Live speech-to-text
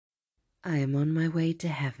I am on my way to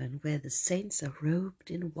heaven, where the saints are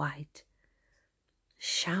robed in white,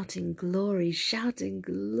 shouting glory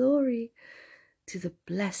to the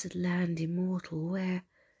blessed land immortal, where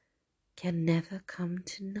can never come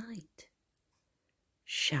to night,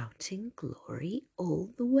 shouting glory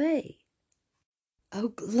all the way. Oh,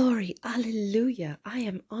 glory, alleluia, I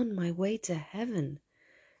am on my way to heaven,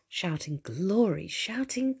 shouting glory,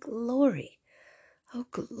 oh,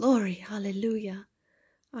 glory, hallelujah,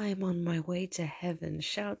 I am on my way to heaven,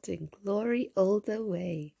 shouting glory all the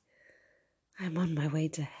way. I am on my way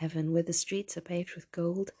to heaven, where the streets are paved with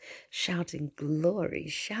gold, shouting glory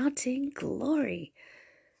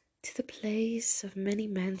to the place of many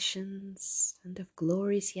mansions and of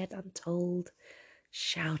glories yet untold,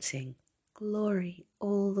 shouting glory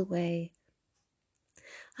all the way.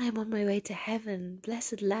 I am on my way to heaven,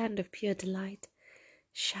 blessed land of pure delight,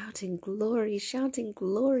 shouting glory,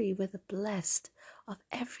 where the blessed of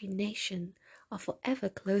every nation are forever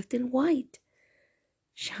clothed in white,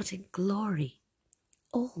 shouting glory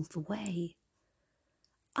all the way.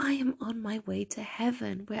 I am on my way to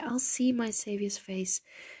heaven, where I'll see my Saviour's face,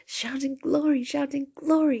 shouting glory,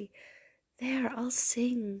 there I'll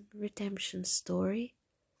sing redemption's story,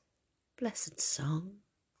 blessed song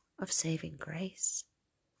of saving grace,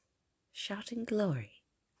 shouting glory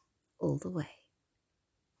all the way.